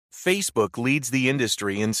Facebook leads the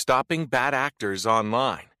industry in stopping bad actors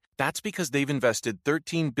online. That's because they've invested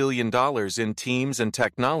 $13 billion in teams and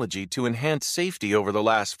technology to enhance safety over the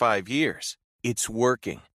last 5 years. It's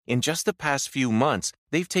working. In just the past few months,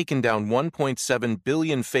 they've taken down 1.7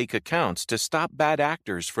 billion fake accounts to stop bad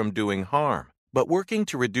actors from doing harm. But working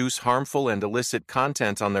to reduce harmful and illicit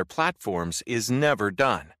content on their platforms is never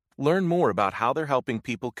done. Learn more about how they're helping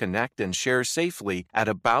people connect and share safely at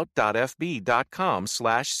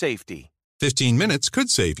about.fb.com/safety. 15 minutes could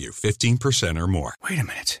save you 15% or more. Wait a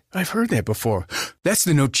minute. I've heard that before. That's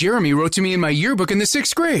the note Jeremy wrote to me in my yearbook in the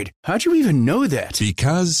 6th grade. How'd you even know that?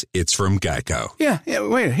 Because it's from Geico. Yeah,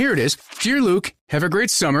 wait, here it is. Dear Luke, have a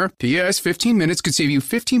great summer. P.S. 15 minutes could save you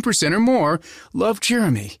 15% or more. Love,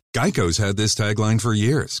 Jeremy. Geico's had this tagline for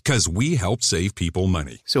years, because we help save people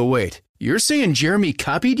money. So wait, you're saying Jeremy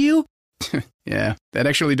copied you? Yeah, that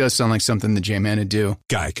actually does sound like something the J-Man would do.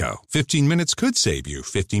 Geico. 15 minutes could save you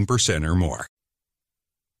 15% or more.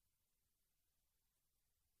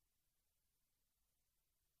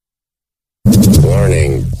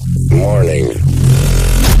 Warning.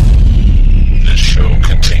 This show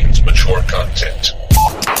contains mature content.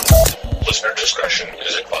 Listener discretion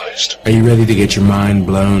is advised. Are you ready to get your mind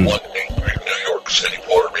blown? One angry New York City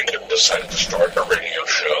Puerto Rican decided to start a radio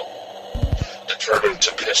show, determined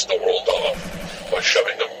to piss the world off by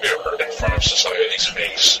shoving a mirror in front of society's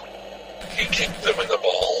face. He kicked them in the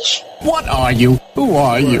balls. What are you? Who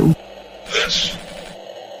are you? This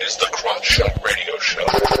is the Crotch Shot Radio Show.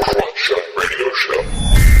 Crotch Shot Radio Show.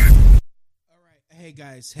 Hey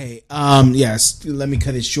guys, yes, let me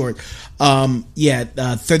cut it short.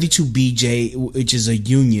 32BJ, which is a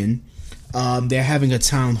union, they're having a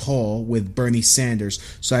town hall with Bernie Sanders,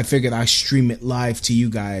 so I figured I'd stream it live to you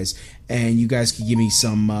guys, and you guys could give me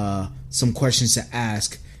some questions to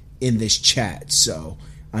ask in this chat. So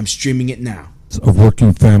I'm streaming it now. Of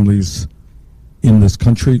working families in this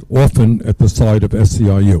country, often at the side of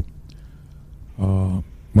SEIU.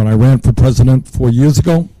 When I ran for president 4 years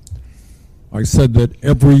ago, I said that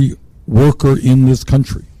every worker in this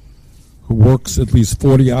country who works at least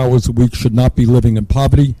 40 hours a week should not be living in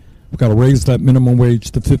poverty. We've got to raise that minimum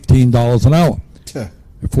wage to $15 an hour. Yeah.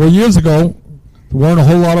 4 years ago, there weren't a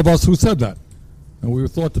whole lot of us who said that. And we were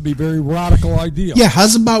thought to be very radical idea. Yeah,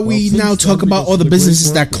 how's about we now talk about all the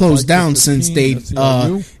businesses that closed down since they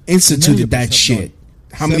instituted that shit?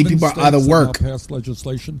 How many people are out of work, passed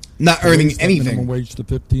legislation, not earning anything? Minimum wage to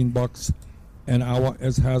 $15 an hour,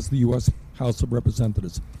 as has the U.S. House of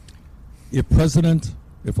Representatives. If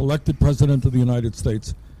elected president of the United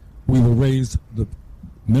States, we will raise the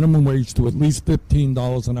minimum wage to at least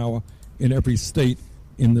 $15 an hour in every state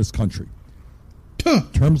in this country. In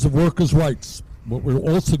terms of workers' rights, what we're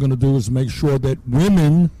also going to do is make sure that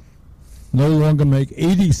women no longer make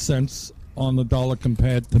 80 cents on the dollar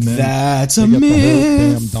compared to men. That's a myth. The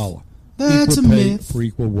whole damn dollar. That's equal a pay myth. for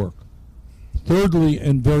equal work. Thirdly,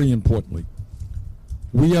 and very importantly,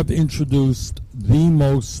 we have introduced the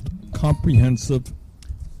most comprehensive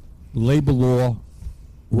labor law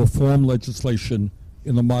reform legislation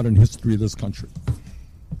in the modern history of this country.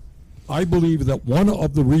 I believe that one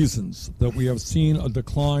of the reasons that we have seen a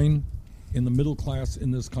decline in the middle class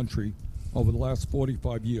in this country over the last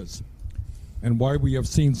 45 years, and why we have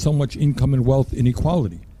seen so much income and wealth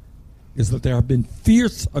inequality, is that there have been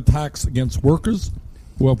fierce attacks against workers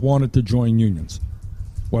who have wanted to join unions.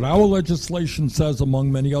 What our legislation says,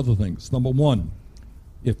 among many other things, number one,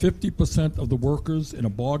 if 50% of the workers in a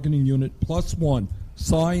bargaining unit plus one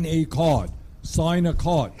sign a card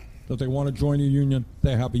that they want to join a union,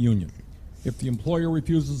 they have a union. If the employer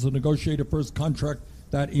refuses to negotiate a first contract,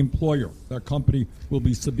 that company will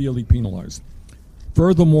be severely penalized.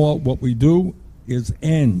 Furthermore, what we do is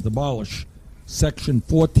abolish Section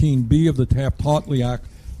 14B of the Taft-Hartley Act,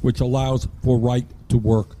 which allows for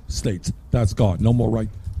right-to-work states. That's gone. No more right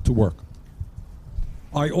to work.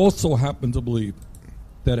 I also happen to believe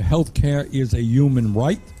that health care is a human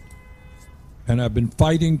right, and I've been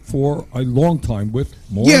fighting for a long time with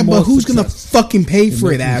more and more but who's gonna fucking pay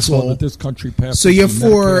for it, asshole? That this country passes so you're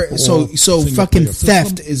for so fucking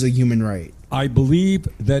theft is a human right. I believe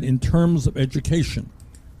that in terms of education,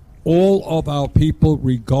 all of our people,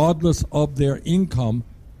 regardless of their income,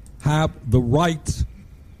 have the right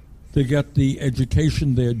to get the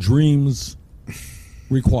education their dreams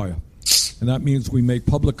require. And that means we make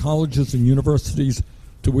public colleges and universities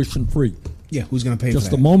tuition free. Yeah, who's going to pay for that?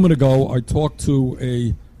 Just a moment ago, I talked to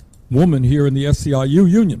a woman here in the SEIU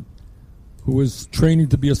union who is training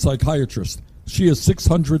to be a psychiatrist. She has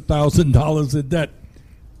 $600,000 in debt.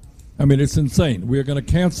 I mean, it's insane. We are going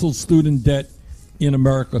to cancel student debt in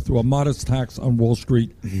America through a modest tax on Wall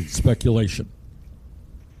Street speculation.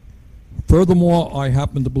 Furthermore, I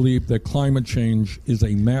happen to believe that climate change is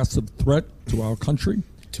a massive threat to our country.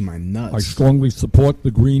 To my nuts. I strongly support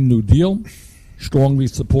the Green New Deal, strongly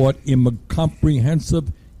support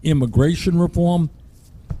comprehensive immigration reform,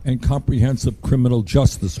 and comprehensive criminal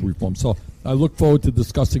justice reform. So I look forward to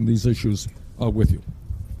discussing these issues with you.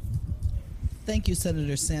 Thank you,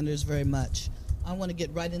 Senator Sanders, very much. I want to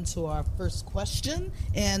get right into our first question,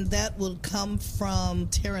 and that will come from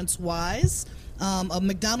Terrence Wise, a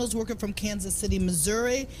McDonald's worker from Kansas City,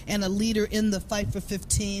 Missouri, and a leader in the Fight for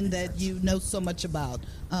 15 that you know so much about.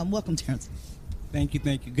 Welcome, Terrence. Thank you.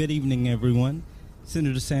 Good evening, everyone.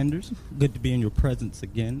 Senator Sanders, good to be in your presence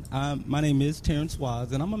again. My name is Terrence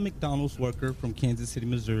Wise, and I'm a McDonald's worker from Kansas City,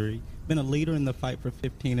 Missouri. Been a leader in the Fight for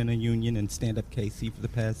 15 in a union and Stand Up KC for the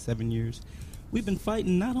past 7 years. We've been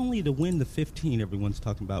fighting not only to win the 15 everyone's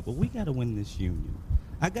talking about, but we got to win this union.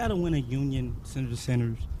 I got to win a union, Senator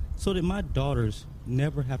Sanders, so that my daughters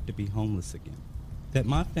never have to be homeless again, that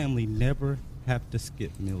my family never have to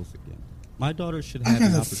skip meals again. My daughter should have. I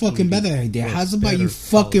got a fucking better idea. How's about you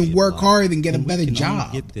fucking work hard and get a better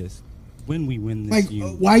job? Get this when we win this. Like,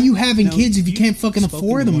 union. why are you having kids if you can't fucking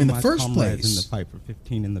afford them in the first In place? the Fight for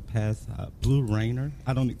 15 in the past, Blue Rainer.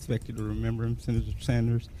 I don't expect you to remember him, Senator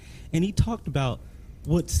Sanders, and he talked about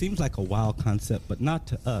what seems like a wild concept, but not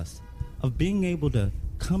to us, of being able to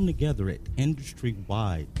come together at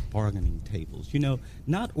industry-wide bargaining tables. You know,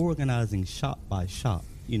 not organizing shop by shop.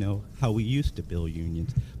 You know, how we used to build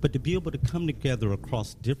unions, but to be able to come together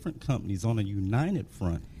across different companies on a united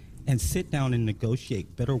front and sit down and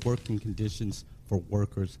negotiate better working conditions for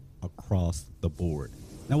workers across the board.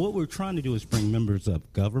 Now, what we're trying to do is bring members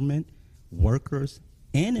of government, workers,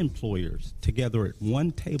 and employers together at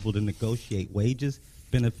one table to negotiate wages,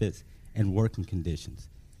 benefits, and working conditions.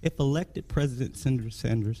 If elected President Senator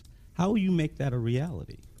Sanders, how will you make that a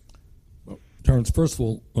reality? Well, Terrence, first of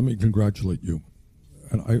all, let me congratulate you.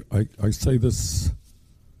 And I say this,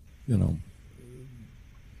 you know,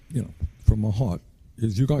 from my heart,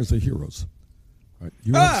 is you guys are heroes. Right?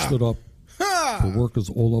 You have stood up for workers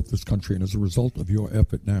all over this country, and as a result of your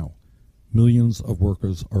effort now, millions of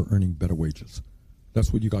workers are earning better wages.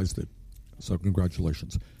 That's what you guys did. So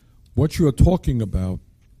congratulations. What you are talking about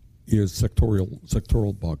is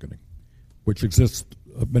sectoral bargaining, which exists,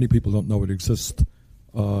 many people don't know it exists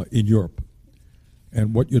in Europe.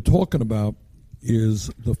 And what you're talking about is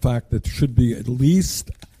the fact that there should be at least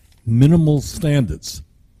minimal standards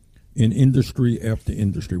in industry after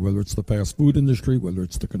industry, whether it's the fast food industry, whether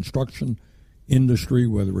it's the construction industry,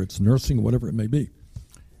 whether it's nursing, whatever it may be.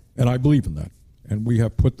 And I believe in that. And we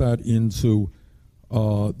have put that into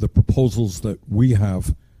the proposals that we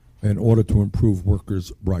have in order to improve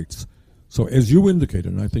workers' rights. So as you indicated,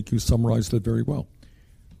 and I think you summarized it very well,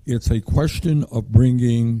 it's a question of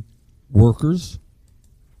bringing workers,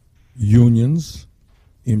 unions,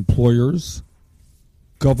 employers,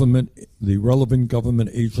 government, the relevant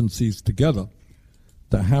government agencies together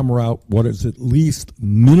to hammer out what is at least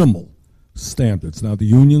minimal standards. Now, the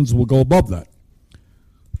unions will go above that,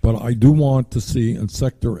 but I do want to see in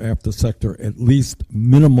sector after sector at least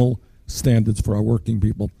minimal standards for our working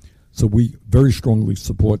people. So we very strongly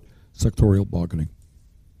support sectorial bargaining.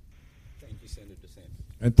 Thank you, Senator Sanders.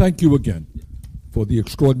 And thank you again for the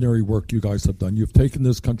extraordinary work you guys have done. You've taken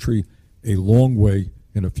this country a long way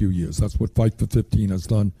in a few years. That's what Fight for 15 has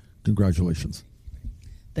done. Congratulations.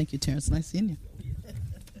 Thank you, Terrence. Nice seeing you.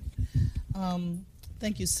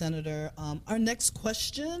 Thank you, Senator. Our next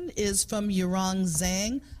question is from Yurong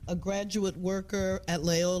Zhang, a graduate worker at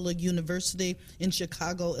Loyola University in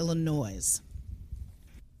Chicago, Illinois.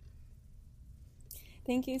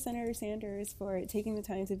 Thank you, Senator Sanders, for taking the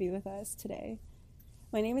time to be with us today.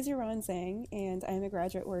 My name is Yurong Zhang, and I am a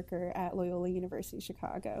graduate worker at Loyola University,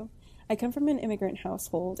 Chicago. I come from an immigrant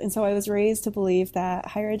household, and so I was raised to believe that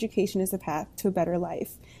higher education is the path to a better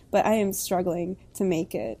life, but I am struggling to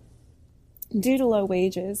make it. Due to low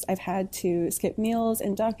wages, I've had to skip meals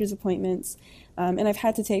and doctor's appointments, and I've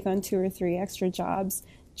had to take on 2 or 3 extra jobs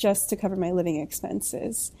just to cover my living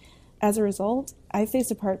expenses. As a result, I faced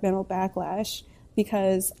departmental backlash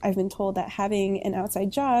because I've been told that having an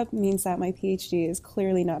outside job means that my PhD is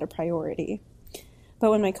clearly not a priority.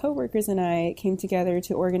 But when my coworkers and I came together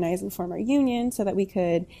to organize and form our union so that we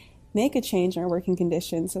could make a change in our working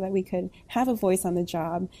conditions, so that we could have a voice on the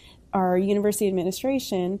job, our university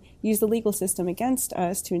administration used the legal system against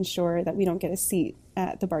us to ensure that we don't get a seat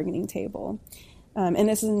at the bargaining table. And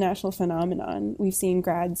this is a national phenomenon. We've seen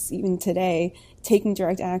grads even today taking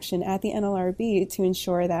direct action at the NLRB to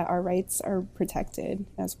ensure that our rights are protected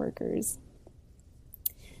as workers.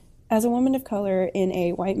 As a woman of color in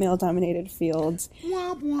a white male-dominated field,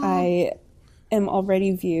 I am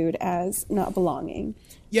already viewed as not belonging.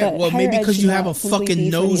 Yeah, but well, maybe higher ed because should you have not a simply fucking be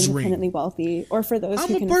for the nose independently ring. wealthy, or for those I'm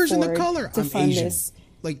who a can person of afford color. to I'm fund Asian. this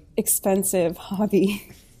Like, expensive hobby.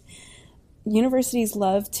 Universities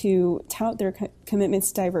love to tout their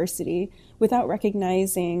commitments to diversity without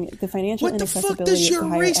recognizing the financial what the fuck inaccessibility does your of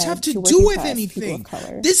higher race ed have to to do working with class people anything? of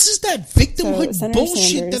color. This is that victimhood Senator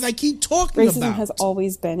bullshit Sanders, that I keep talking racism about. has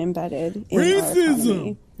always been embedded in our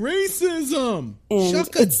economy. Racism. And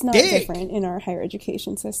Suck a it's not dick. different in our higher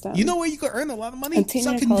education system. You know where you can earn a lot of money?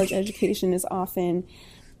 Obtaining a college education is often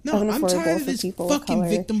I'm tired unaffordable of for this people of fucking color,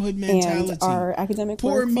 victimhood mentality. and our academic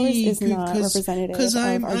Poor workforce me, is not representative because of our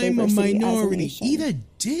I'm a diversity as a minority. nation. Eat a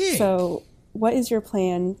dick. So, what is your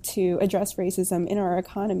plan to address racism in our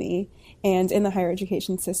economy and in the higher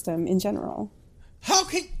education system in general? How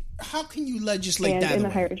can you legislate And that? in the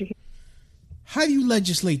away? higher education. How do you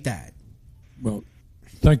legislate that? Well,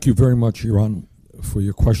 thank you very much, Iran, for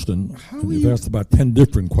your question. How And are you've you- asked about 10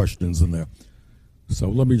 different questions in there. So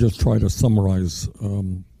let me just try to summarize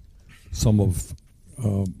some of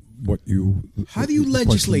what you... How do you the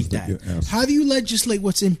legislate questions that? you asked. How do you legislate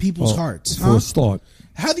what's in people's Well, hearts? For a start,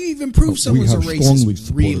 How do you even prove we someone's a have strongly racist?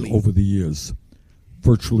 supported Really? over the years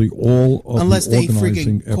virtually all of Unless the they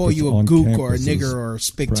organizing freaking call efforts you a on gook or a campuses nigger or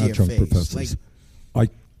speak for to your adjunct face. professors.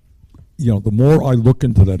 The more I look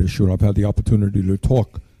into that issue, and I've had the opportunity to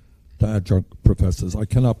talk to adjunct professors, I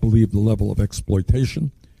cannot believe the level of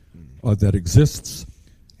exploitation that exists.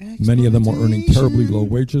 Many of them are earning terribly low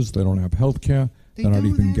wages. They don't have health care. They're not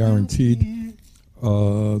even guaranteed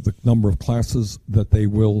the number of classes that they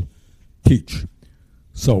will teach.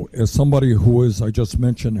 So, as somebody who, as I just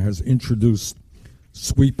mentioned, has introduced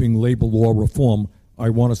sweeping labor law reform, I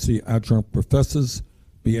want to see adjunct professors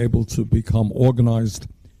be able to become organized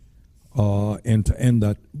and to end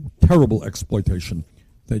that terrible exploitation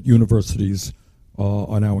that universities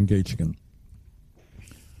are now engaging in.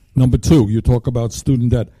 Number two, you talk about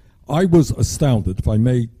student debt. I was astounded, if I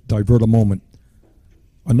may divert a moment.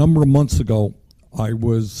 A number of months ago, I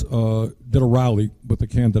did a rally with a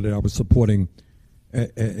candidate I was supporting.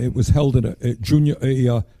 It was held at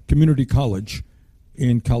a community college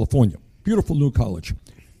in California. Beautiful new college.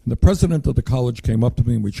 And the president of the college came up to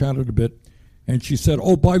me and we chatted a bit. And she said,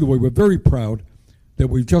 "Oh, by the way, we're very proud that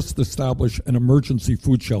we've just established an emergency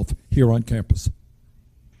food shelf here on campus."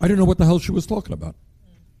 I didn't know what the hell she was talking about.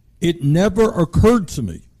 It never occurred to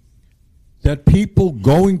me that people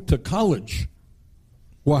going to college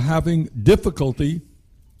were having difficulty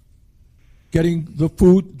getting the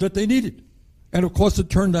food that they needed. And of course, it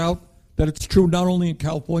turned out that it's true not only in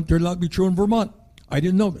California, it turned out to be true in Vermont. I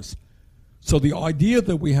didn't know this. So the idea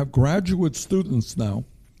that we have graduate students now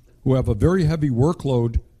who have a very heavy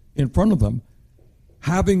workload in front of them,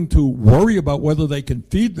 having to worry about whether they can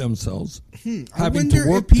feed themselves, having to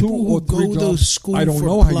work 2 or 3 jobs. I don't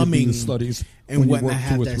know how you do the studies and when you whatnot work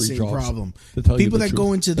have 2 or that 3 same jobs. problem. To tell you People the that truth,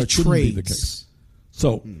 go into the that shouldn't be the trades. case.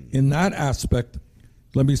 So in that aspect,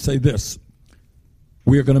 let me say this.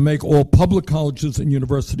 We are going to make all public colleges and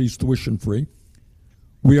universities tuition free.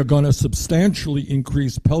 We are going to substantially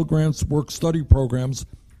increase Pell Grants, work-study programs,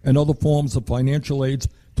 and other forms of financial aids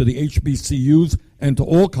to the HBCUs and to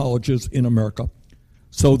all colleges in America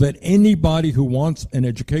so that anybody who wants an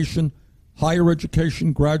education, higher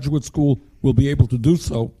education, graduate school, will be able to do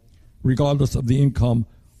so regardless of the income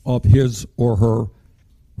of his or her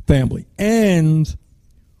family. And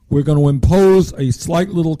we're going to impose a slight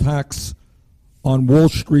little tax on Wall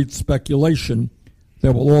Street speculation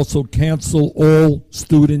that will also cancel all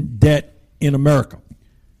student debt in America.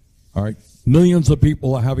 All right. Millions of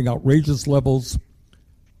people are having outrageous levels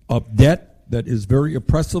of debt that is very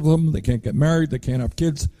oppressive of them. They can't get married. They can't have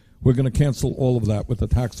kids. We're going to cancel all of that with a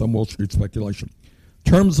tax on Wall Street speculation.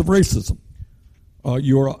 In terms of racism,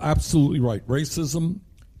 you are absolutely right. Racism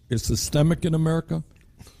is systemic in America.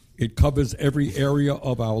 It covers every area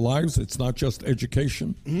of our lives. It's not just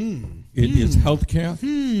education. It is healthcare,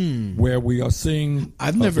 where we are seeing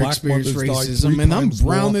I've never black experienced mothers die racism, 3 and I'm times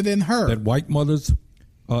more browner than her. Than white mothers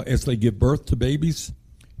as they give birth to babies.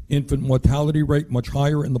 Infant mortality rate much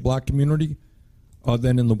higher in the black community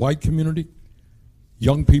than in the white community.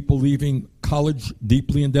 Young people leaving college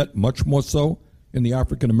deeply in debt, much more so in the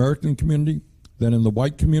African American community than in the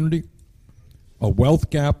white community. A wealth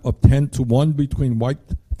gap of 10 to 1 between white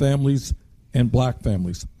families and black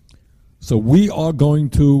families. So we are going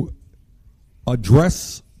to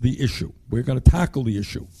address the issue. We're going to tackle the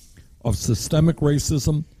issue of systemic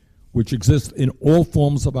racism, which exists in all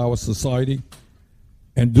forms of our society,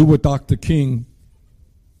 and do what Dr. King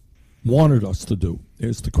wanted us to do,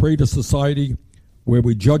 is to create a society where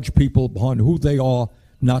we judge people upon who they are,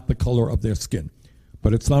 not the color of their skin.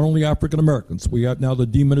 But it's not only African Americans. We have now the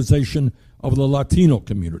demonization of the Latino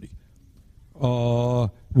community.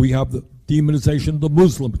 We have the demonization of the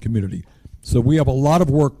Muslim community. So we have a lot of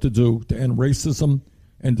work to do to end racism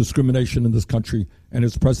and discrimination in this country. And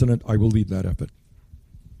as president, I will lead that effort.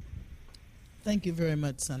 Thank you very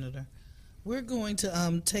much, Senator. We're going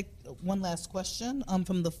to take one last question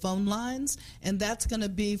from the phone lines, and that's going to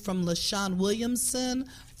be from LaShawn Williamson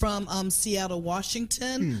from Seattle,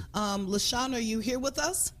 Washington. LaShawn, are you here with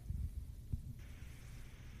us?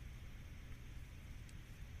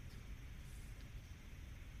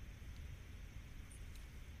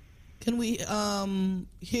 Can we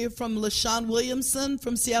hear from LaShawn Williamson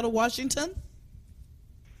from Seattle, Washington?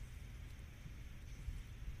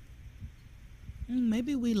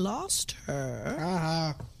 Maybe we lost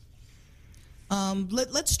her.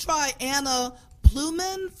 Let's try Anna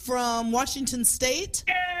Pluman from Washington State.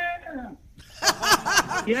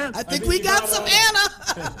 Yes, I think we got some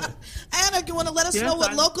Anna. Anna, do you want to let us know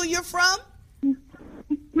what local you're from?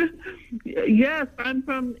 Yes, I'm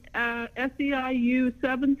from SEIU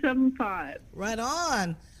 775. Right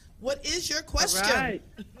on. What is your question? All right.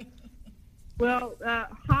 Well,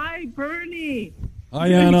 hi, Bernie. Hi,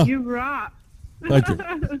 Anna. You rock. Thank you.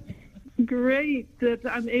 Great that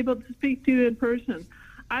I'm able to speak to you in person.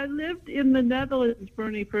 I lived in the Netherlands,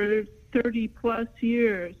 Bernie, for 30 plus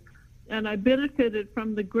years, and I benefited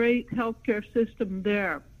from the great healthcare system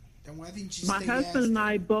there. Then why didn't you My husband and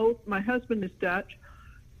I both, my husband is Dutch,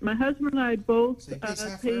 my husband and I both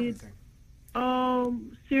paid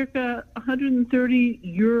circa 130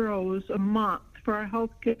 euros a month for our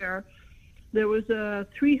healthcare. There was a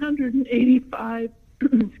 385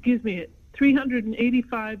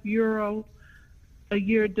 €385 a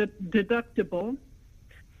year deductible.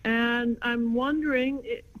 And I'm wondering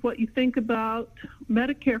what you think about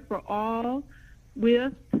Medicare for All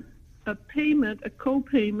with a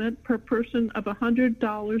co-payment per person of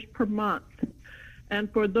 $100 per month.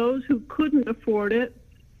 And for those who couldn't afford it,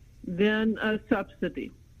 then a subsidy.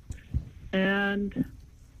 And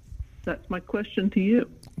that's my question to you.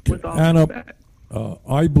 With all Anna, respect.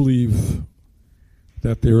 I believe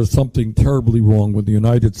that there is something terribly wrong when the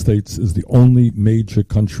United States is the only major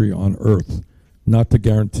country on earth not to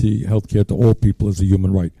guarantee health care to all people as a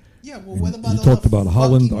human right. Yeah, well, what about you talked about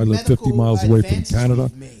Holland. I live 50 miles away from Canada.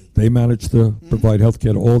 They manage to provide health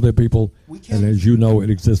care to all their people. And as you know, it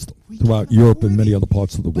exists throughout Europe and many other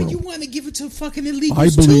parts of the world. But you want to give it to fucking illegals, I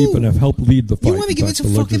believe and have helped lead the fight. You want to give it to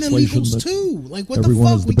fucking illegals, too. Like, what the fuck?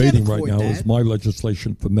 Everyone is We can't debating right afford now that. is my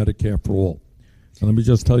legislation for Medicare for all. And let me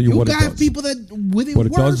just tell you what it does. People that wouldn't What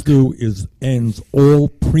it does do is ends all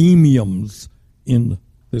premiums in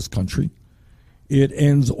this country. It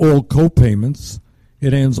ends all co-payments.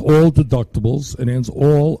 It ends all deductibles. It ends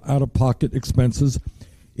all out-of-pocket expenses.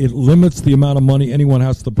 It limits the amount of money anyone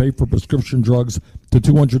has to pay for prescription drugs to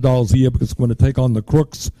 $200 a year because it's going to take on the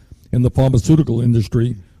crooks in the pharmaceutical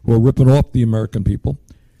industry who are ripping off the American people.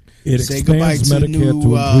 It expands Medicare to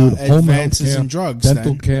include home health care,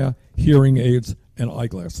 dental care, hearing aids, and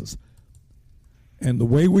eyeglasses. And the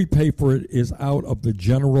way we pay for it is out of the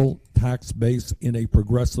general tax base in a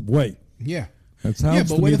progressive way. Yeah. It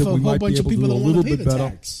sounds to me that we might be able to do a little bit better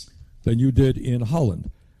tax than you did in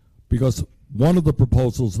Holland. Because one of the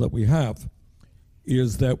proposals that we have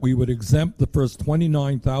is that we would exempt the first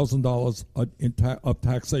 $29,000 of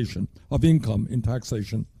taxation, of income in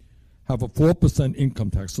taxation, have a 4%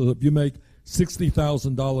 income tax. So if you make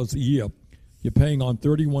 $60,000 a year, you're paying on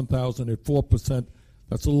 $31,000 at 4%.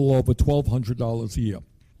 That's a little over $1,200 a year.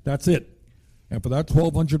 That's it. And for that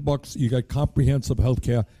 $1,200, you get comprehensive health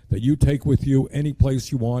care that you take with you any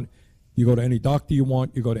place you want. You go to any doctor you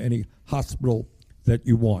want. You go to any hospital that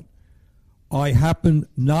you want. I happen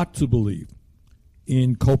not to believe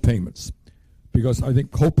in co-payments because I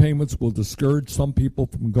think co-payments will discourage some people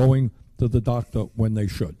from going to the doctor when they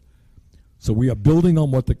should. So we are building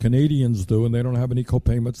on what the Canadians do, and they don't have any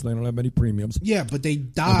co-payments, they don't have any premiums. Yeah, but they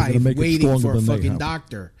die waiting for a fucking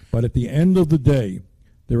doctor. But at the end of the day,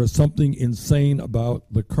 there is something insane about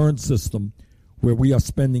the current system where we are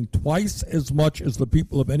spending twice as much as the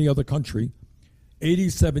people of any other country.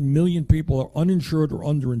 87 million people are uninsured or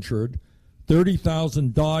underinsured.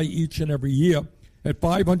 30,000 die each and every year. And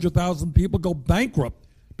 500,000 people go bankrupt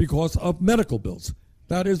because of medical bills.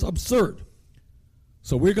 That is absurd.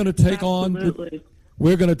 So we're going to take on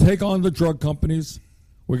the drug companies,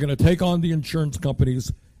 we're going to take on the insurance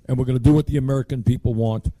companies, and we're going to do what the American people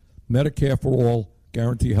want. Medicare for all,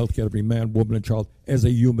 guarantee health care to every man, woman, and child as a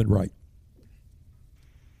human right.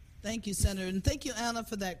 Thank you, Senator. And thank you, Anna,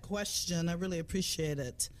 for that question. I really appreciate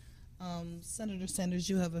it. Senator Sanders,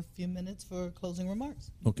 you have a few minutes for closing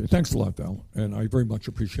remarks. Okay, thanks a lot, Val, and I very much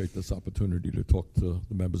appreciate this opportunity to talk to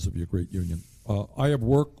the members of your great union. I have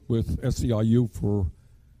worked with SEIU for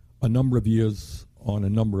a number of years on a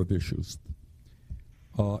number of issues,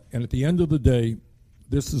 and at the end of the day,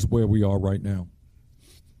 this is where we are right now.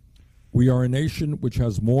 We are a nation which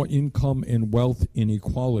has more income and wealth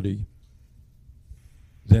inequality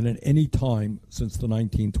than at any time since the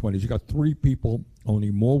 1920s. You got 3 people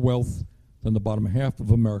owning more wealth than the bottom half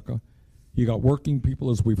of America. You got working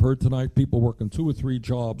people, as we've heard tonight, people working 2 or 3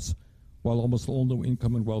 jobs, while almost all new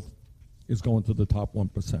income and wealth is going to the top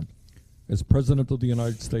 1%. As President of the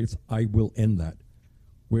United States, I will end that.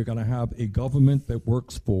 We're going to have a government that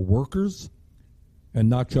works for workers and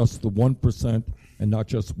not just the 1% and not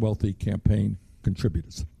just wealthy campaign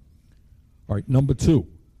contributors. All right, number 2.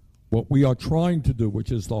 What we are trying to do,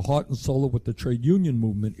 which is the heart and soul of what the trade union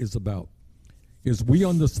movement is about, is we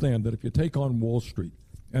understand that if you take on Wall Street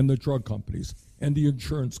and the drug companies and the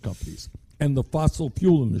insurance companies and the fossil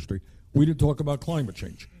fuel industry, we didn't talk about climate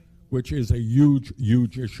change, which is a huge,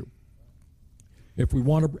 huge issue. If we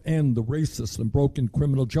want to end the racist and broken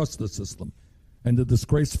criminal justice system and the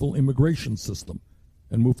disgraceful immigration system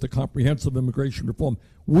and move to comprehensive immigration reform,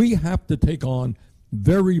 we have to take on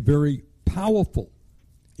very, very powerful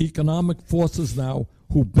economic forces now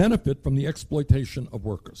who benefit from the exploitation of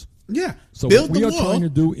workers. Yeah. So build what we the are wall. trying to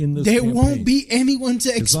do in this there campaign won't be anyone to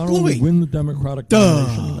is exploit. not only win the Democratic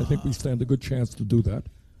nomination, I think we stand a good chance to do that,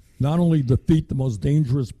 not only defeat the most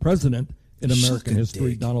dangerous president in American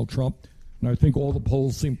history, Donald Trump, and I think all the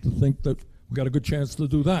polls seem to think that we got a good chance to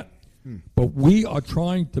do that. But we are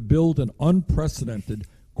trying to build an unprecedented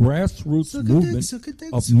grassroots movement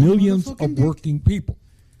of millions of working people.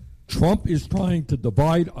 Trump is trying to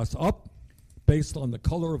divide us up based on the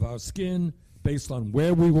color of our skin, based on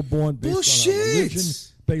where we were born, based on our religion,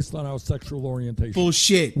 based on our sexual orientation.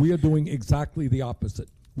 Bullshit. We are doing exactly the opposite.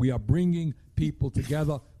 We are bringing people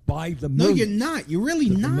together by the No, millions. you're not. You're really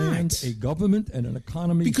to not. demand a government and an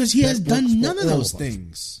economy Because he has that works done for none of all those us,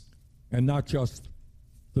 things. and not just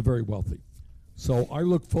the very wealthy. So I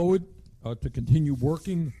look forward to continue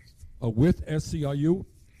working with SEIU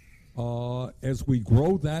as we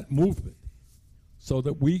grow that movement so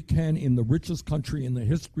that we can, in the richest country in the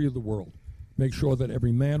history of the world, make sure that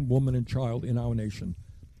every man, woman, and child in our nation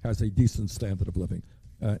has a decent standard of living.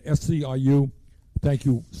 SEIU, thank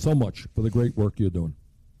you so much for the great work you're doing.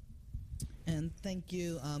 And thank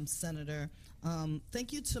you, Senator.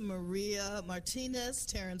 Thank you to Maria Martinez,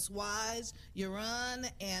 Terrence Wise, Yaron,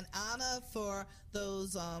 and Anna for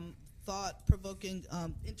those thought-provoking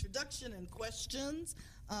introduction and questions.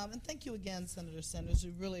 And thank you again, Senator Sanders.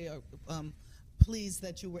 We really are pleased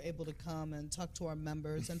that you were able to come and talk to our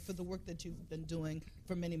members and for the work that you've been doing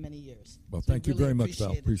for many, many years. Well, thank you very much,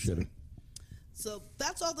 Val. Appreciate it. So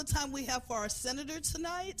that's all the time we have for our senator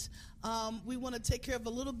tonight. We want to take care of a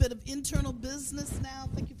little bit of internal business now.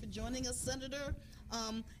 Thank you for joining us, Senator.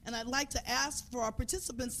 And I'd like to ask for our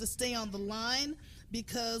participants to stay on the line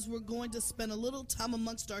because we're going to spend a little time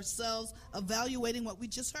amongst ourselves evaluating what we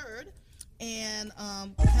just heard and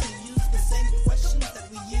kind of use the same questions that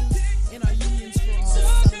we used in our Unions for All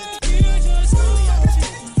summit in early October. So as the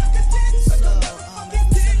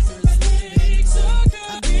senator is leaving, I'm going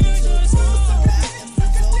to look them back at the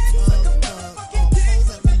results of the poll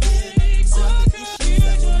that we did on the issues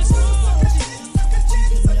that were most important to you, so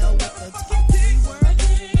you can know what the top 3 were.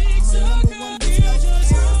 Number 1 was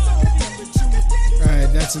healthcare. Number 2 was... All right,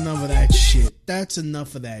 that's enough of that shit. That's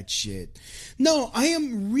enough of that shit. No, I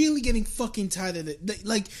am really getting fucking tired of it.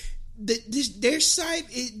 Like, their side,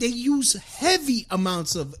 they use heavy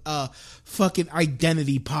amounts of fucking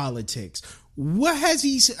identity politics.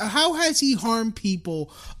 How has he harmed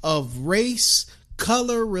people of race,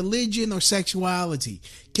 color, religion, or sexuality?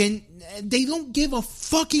 They don't give a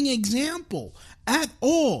fucking example at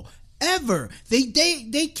all, ever.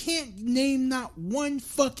 They can't name not one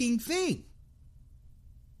fucking thing.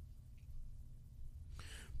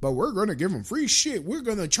 But we're going to give them free shit. We're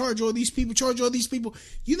going to charge all these people.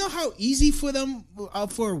 You know how easy for them,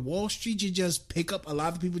 for Wall Street to just pick up, a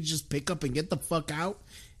lot of people just pick up and get the fuck out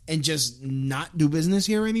and just not do business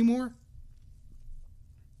here anymore?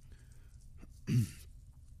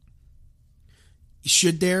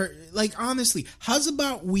 Should there, like, honestly, how's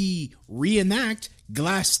about we reenact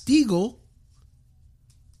Glass-Steagall?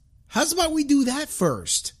 How's about we do that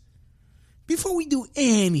first? Before we do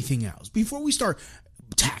anything else. Before we start...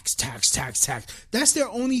 Tax. That's their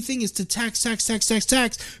only thing is to tax.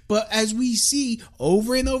 But as we see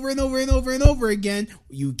over and over again,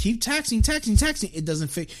 you keep taxing. It doesn't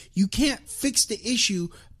fix. You can't fix the issue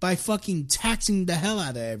by fucking taxing the hell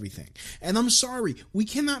out of everything. And I'm sorry, we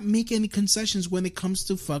cannot make any concessions when it comes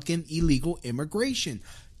to fucking illegal immigration.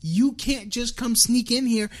 You can't just come sneak in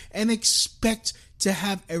here and expect to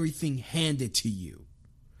have everything handed to you.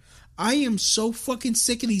 I am so fucking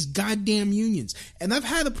sick of these goddamn unions. And I've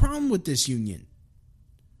had a problem with this union.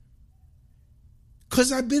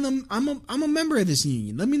 Cause I'm a member of this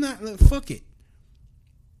union. Let me not fuck it.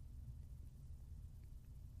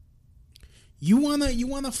 You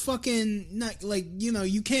wanna fucking not, like, you know,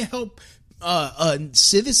 you can't help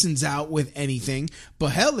citizens out with anything,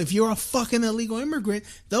 but hell, if you're a fucking illegal immigrant,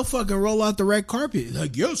 they'll fucking roll out the red carpet.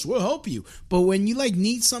 Like, yes, we'll help you. But when you like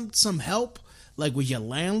need some help, like with your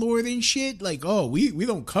landlord and shit, like, oh, we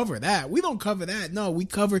don't cover that. We don't cover that. No, we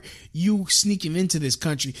cover you sneaking into this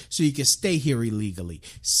country so you can stay here illegally.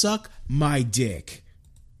 Suck my dick.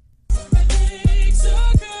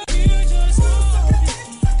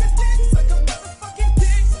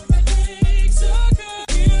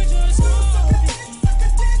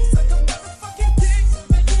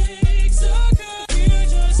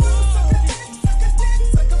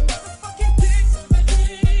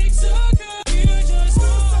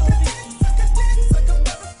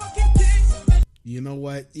 You know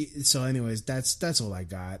what? So anyways, that's all I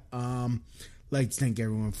got. Like to thank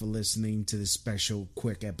everyone for listening to this special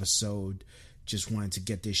quick episode. Just wanted to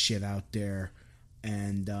get this shit out there.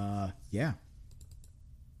 And yeah.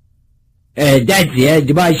 That's the end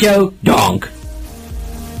of my show. Donk.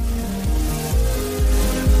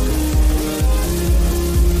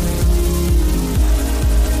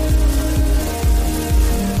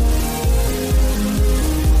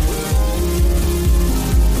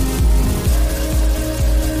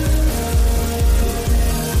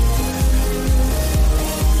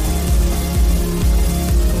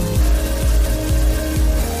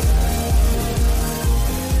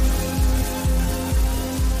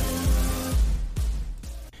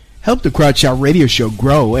 Help the Crotch Shot Radio Show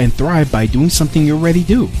grow and thrive by doing something you already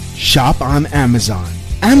do. Shop on Amazon.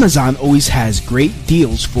 Amazon always has great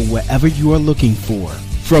deals for whatever you are looking for.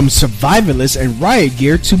 From survivalists and riot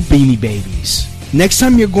gear to beanie babies. Next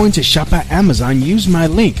time you're going to shop at Amazon, use my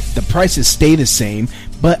link. The prices stay the same,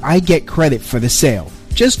 but I get credit for the sale.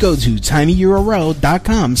 Just go to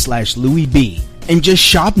tinyurl.com/LouisB and just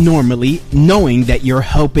shop normally, knowing that you're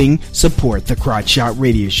helping support the Crotch Shot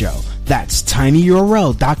Radio Show. That's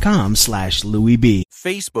tinyurl.com/LouisB.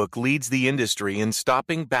 Facebook leads the industry in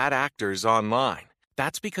stopping bad actors online.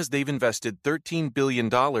 That's because they've invested $13 billion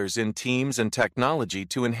in teams and technology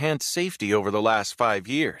to enhance safety over the last 5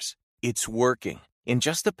 years. It's working. In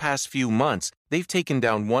just the past few months, they've taken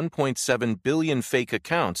down 1.7 billion fake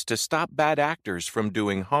accounts to stop bad actors from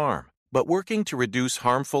doing harm. But working to reduce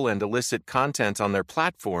harmful and illicit content on their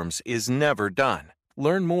platforms is never done.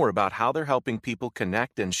 Learn more about how they're helping people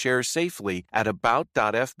connect and share safely at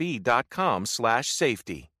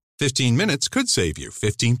about.fb.com/safety. 15 minutes could save you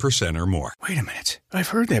 15% or more. Wait a minute. I've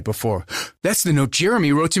heard that before. That's the note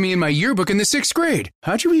Jeremy wrote to me in my yearbook in the 6th grade.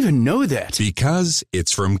 How'd you even know that? Because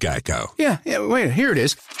it's from Geico. Yeah, wait, here it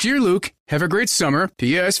is. Dear Luke, have a great summer.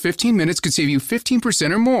 P.S. 15 minutes could save you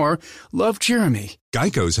 15% or more. Love, Jeremy.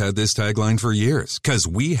 Geico's had this tagline for years, because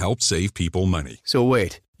we help save people money. So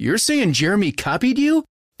wait, you're saying Jeremy copied you?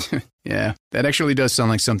 Yeah, that actually does sound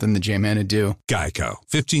like something the J-Man would do. Geico.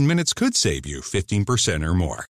 15 minutes could save you 15% or more.